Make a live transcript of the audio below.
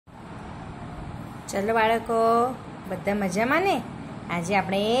ચલો બાળકો, બધા મજામાં ને? આજે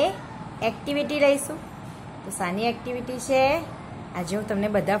આપણે એક્ટિવિટી લઈશું. તો શાની એક્ટિવિટી છે? આજે હું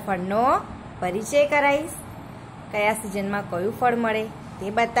તમને બધા ફળનો પરિચય કરાવીશ. કયા સિઝનમાં કયું ફળ મળે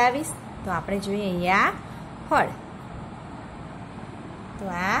તે બતાવીશ. તો આપણે જોઈએ અહીંયા ફળ. તો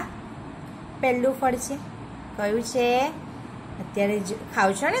આ પહેલું ફળ છે. કયું છે? અત્યારે ખાવ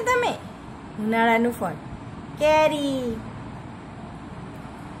છો ને તમે, ઉનાળાનું ફળ કેરી.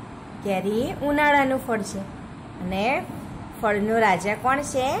 કેરી ઉનાળાનું ફળ છે અને ફળનો રાજા કોણ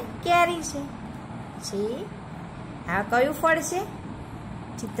છે? કેરી છે. પછી આ કયું ફળ છે?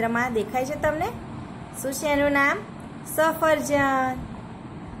 ચિત્રમાં દેખાય છે તમને? શું છે એનું નામ? સફરજન.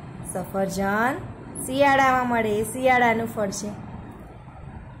 સફરજન શિયાળામાં મળે, શિયાળાનું ફળ છે.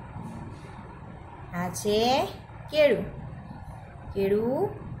 આ છે કેળું. કેળું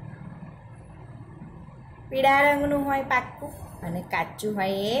પીળા રંગનું હોય પાક્કું, અને કાચું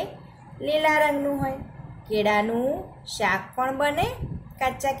હોય એ લીલા રંગનું હોય. કેળાનું શાક પણ બને,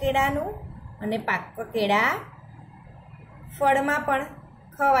 કાચા કેળાનું, અને પાક્કા કેળા ફળમાં પણ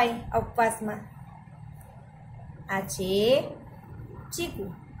ખવાય ઉપવાસમાં. આ છે ચીકુ,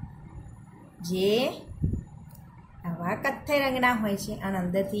 જે આવા કથ્થઈ રંગના હોય છે અને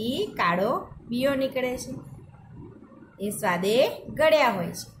અંદરથી કાળો બીયો નીકળે છે. એ સ્વાદે ગળ્યા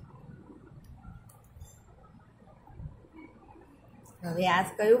હોય છે. હવે આ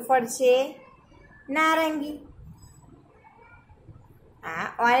કયું ફળ છે? નારંગી. આ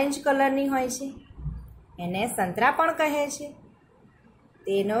ઓરેન્જ કલરની હોય છે. એને સંતરા પણ કહે છે.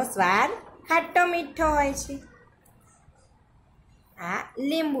 તેનો સ્વાદ ખાટો મીઠો હોય છે. આ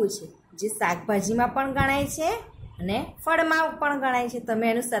લીંબુ છે, જે શાકભાજીમાં પણ ગણાય છે અને ફળમાં પણ ગણાય છે. તમે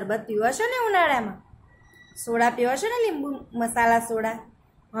એનું શરબત પીવો છો ને ઉનાળામાં, સોડા પીવો છો ને, લીંબુ મસાલા સોડા,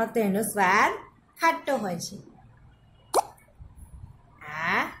 હા, તો એનો સ્વાદ ખાટો હોય છે.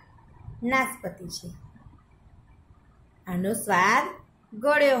 આ નાશપતી છે. આનો સ્વાદ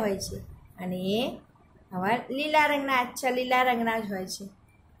ગળ્યો હોય છે અને એ આવા લીલા રંગના, આછા લીલા રંગના જ હોય છે.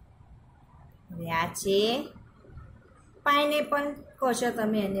 હવે આ છે પાઇનેપલ કહો છો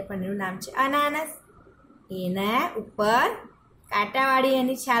તમે એને, પણ એનું નામ છે અનાનસ. એના ઉપર કાંટાવાળી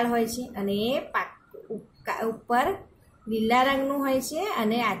એની છાલ હોય છે અને એ ઉપર લીલા રંગનું હોય છે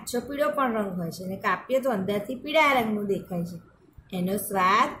અને આછો પીળો પણ રંગ હોય છે, અને કાપીએ તો અંદરથી પીળા રંગનું દેખાય છે. એનો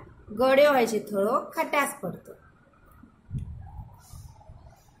સ્વાદ ગળ્યો હોય છે, થોડો ખટાશ પડતો.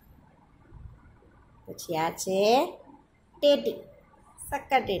 પછી આ છે ટેટી,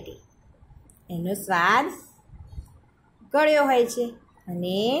 શક્કરટેટી. એનો સ્વાદ ગળ્યો હોય છે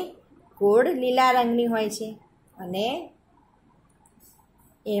અને ગોળ લીલા રંગની હોય છે અને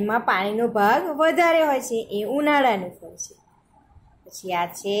એમાં પાણીનો ભાગ વધારે હોય છે. એ ઉનાળાનું ફળ છે. પછી આ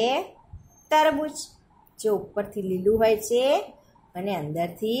છે તરબૂચ, જે ઉપરથી લીલું હોય છે અને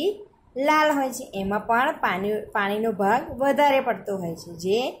અંદરથી લાલ હોય છે. એમાં પણ પાણીનો ભાગ વધારે પડતો હોય છે,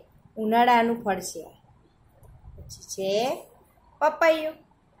 જે ઉનાળાનું ફળ છે. પછી છે પપૈયું.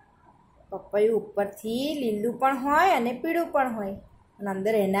 પપૈયું ઉપરથી લીલું પણ હોય અને પીળું પણ હોય, અને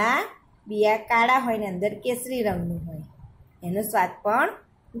અંદર એના બિયા કાળા હોય ને અંદર કેસરી રંગનું હોય. એનો સ્વાદ પણ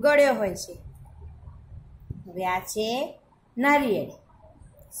ગળ્યો હોય છે. હવે આ છે નારિયેળ.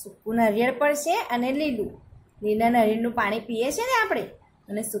 સૂકું નારિયેળ પણ છે અને લીલું. લીલા નારિયેળનું પાણી પીએ છીએ ને આપણે,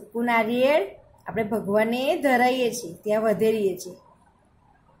 અને સૂકું નારિયેળ આપણે ભગવાનને ધરાવીએ છીએ, ત્યાં વધેરીએ છીએ.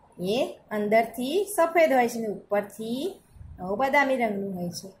 એ અંદરથી સફેદ હોય છે ને ઉપરથી બદામી રંગનું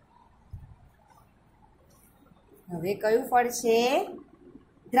હોય છે. હવે કયું ફળ છે?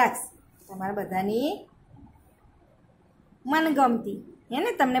 દ્રાક્ષ. તમારા બધાની મનગમતી, હે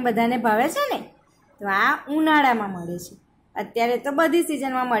ને? તમને બધાને ભાવે છે ને? તો આ ઉનાળામાં મળે છે. અત્યારે તો બધી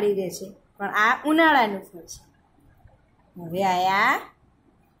સિઝનમાં મળી રહે છે, પણ આ ઉનાળાનું ફળ છે. હવે આયા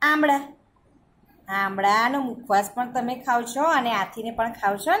આંબળા. આંબળાનો મુખવાસ પણ તમે ખાવ છો અને આથીને પણ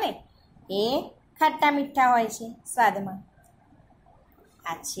ખાવ છો ને? એ ખાટા મીઠા હોય છે સ્વાદમાં.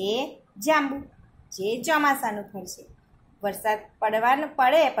 આ છે જાંબુ, જે ચોમાસાનું ફળ છે. વરસાદ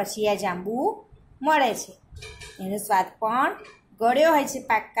પડે પછી આ જાંબુ મળે છે. એનો સ્વાદ પણ ગળ્યો હોય છે.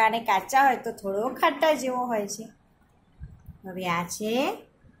 પાક્કા અને કાચા હોય તો થોડો ખાટા જેવો હોય છે. હવે આ છે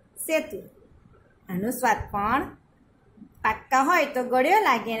સેતુ. આનો સ્વાદ પણ પાક્કા હોય તો ગળ્યો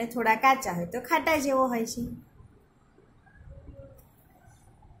લાગે અને થોડા કાચા હોય તો ખાટા જેવો હોય છે.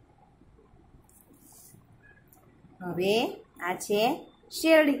 હવે આ છે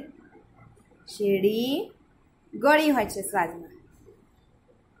શેરડી. શેરડી ગળી હોય છે સ્વાદમાં.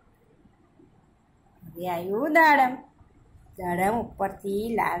 હવે આવ્યું દાડમ. દાડમ ઉપરથી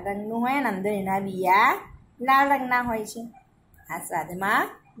લાલ રંગનું હોય અને અંદર એના બિયા લાલ રંગના હોય છે. આ સ્વાદમાં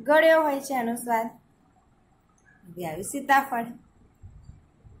ગળ્યો હોય છે એનો સ્વાદ. હવે આવ્યું સીતાફળ.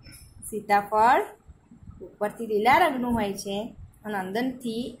 સીતાફળ ઉપરથી લીલા રંગનું હોય છે અને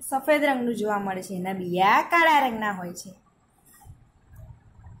અંદરથી સફેદ રંગનું જોવા મળે છે. એના બિયા કાળા રંગના હોય છે.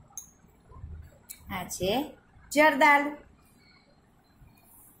 આ છે જરદાલુ.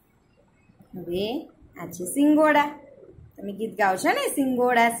 હવે આ છે સિંગોડા. તમે ગીત ગાઓ છો ને,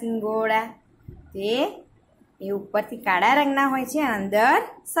 સિંગોડા સિંગોડા. તે એ ઉપરથી કાળા રંગના હોય છે, અંદર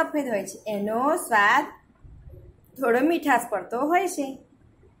સફેદ હોય છે. એનો સ્વાદ થોડો મીઠાશ પડતો હોય છે,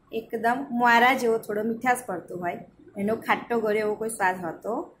 એકદમ મોરા જેવો થોડો મીઠાશ પડતો હોય. એનો ખાટો ગળ્યો એવો કોઈ સ્વાદ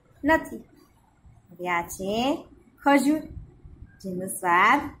હોતો નથી. હવે આ છે ખજૂર, જેનો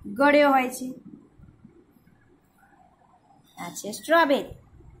સ્વાદ ગળ્યો હોય છે. આ છે સ્ટ્રોબેરી.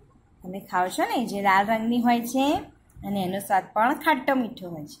 તમે ખાઓ છો ને, જે લાલ રંગની હોય છે અને એનો સ્વાદ પણ ખાટો મીઠો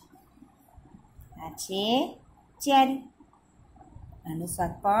હોય છે. આ છે ચેરી. આનો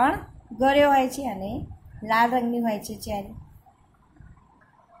સ્વાદ પણ ગળ્યો હોય છે અને લાલ રંગની હોય છે ચેરી.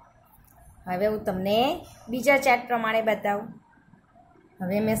 હવે હું તમને બીજા ચાર્ટ પ્રમાણે બતાવું.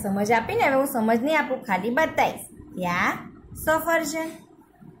 હવે મેં સમજ આપીને, હવે હું સમજ નહીં આપું, ખાલી બતાવીશ. ત્યાં સફરજન,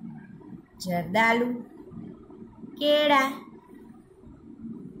 જરદાલુ, કેળા,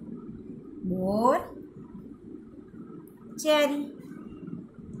 બોર, ચેરી,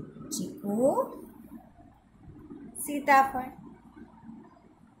 ચીકુ, સીતાફળ,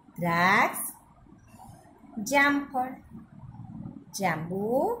 દ્રાક્ષ, જામફળ, જાંબુ,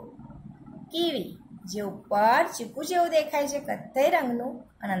 કીવી, જે ઉપર ચીકુ જેવું દેખાય છે કથ્થઈ રંગનું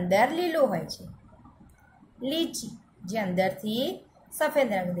અને અંદર લીલું હોય છે. લીચી, જે અંદરથી સફેદ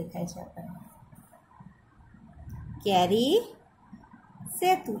રંગ દેખાય છે આપણને. કેરી,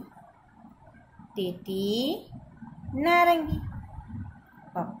 સેતુ, ટેટી, નારંગી,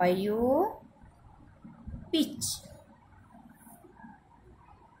 પપૈયું, પીચ,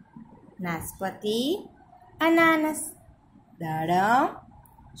 નાસપતિ, અનાનસ, દાડમ,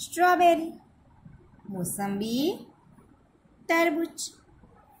 સ્ટ્રોબેરી, મોસંબી, તરબૂચ.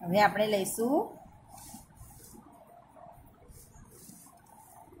 હવે આપણે લઈશું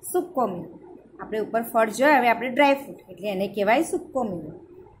સૂકો મેવો. આપણે ઉપર ફળ જોઈએ, હવે આપણે ડ્રાયફ્રૂટ એટલે એને કહેવાય સૂકો મેવો.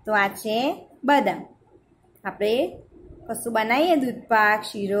 તો આ છે બદામ. આપણે કશું બનાવીએ, દૂધપાક,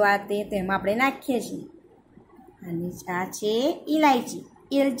 શીરો, આ તે, તેમાં આપણે નાખીએ છીએ. અને આ છે ઇલાયચી,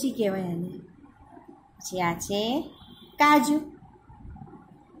 એલચી કહેવાય એને. પછી આ છે કાજુ,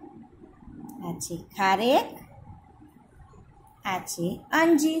 આ છે ખારેક, આ છે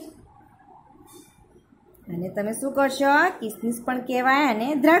અંજીર. અને તમે શું કરશો, કિસમિસ પણ કહેવાય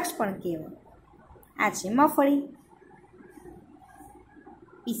અને દ્રાક્ષ પણ કહેવાય. આ છે મગફળી,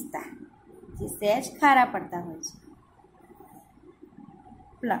 પિસ્તા, જે સહેજ ખારા પડતા હોય છે.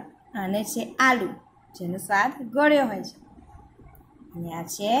 પ્લમ, અને છે આલુ, જેનો સ્વાદ ગળ્યો હોય છે. અને આ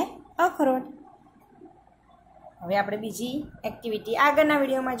છે અખરોટ. હવે આપણે બીજી એક્ટિવિટી આગળના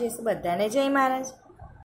વિડીયોમાં જોઈશું. બધાને જય મહારાજ.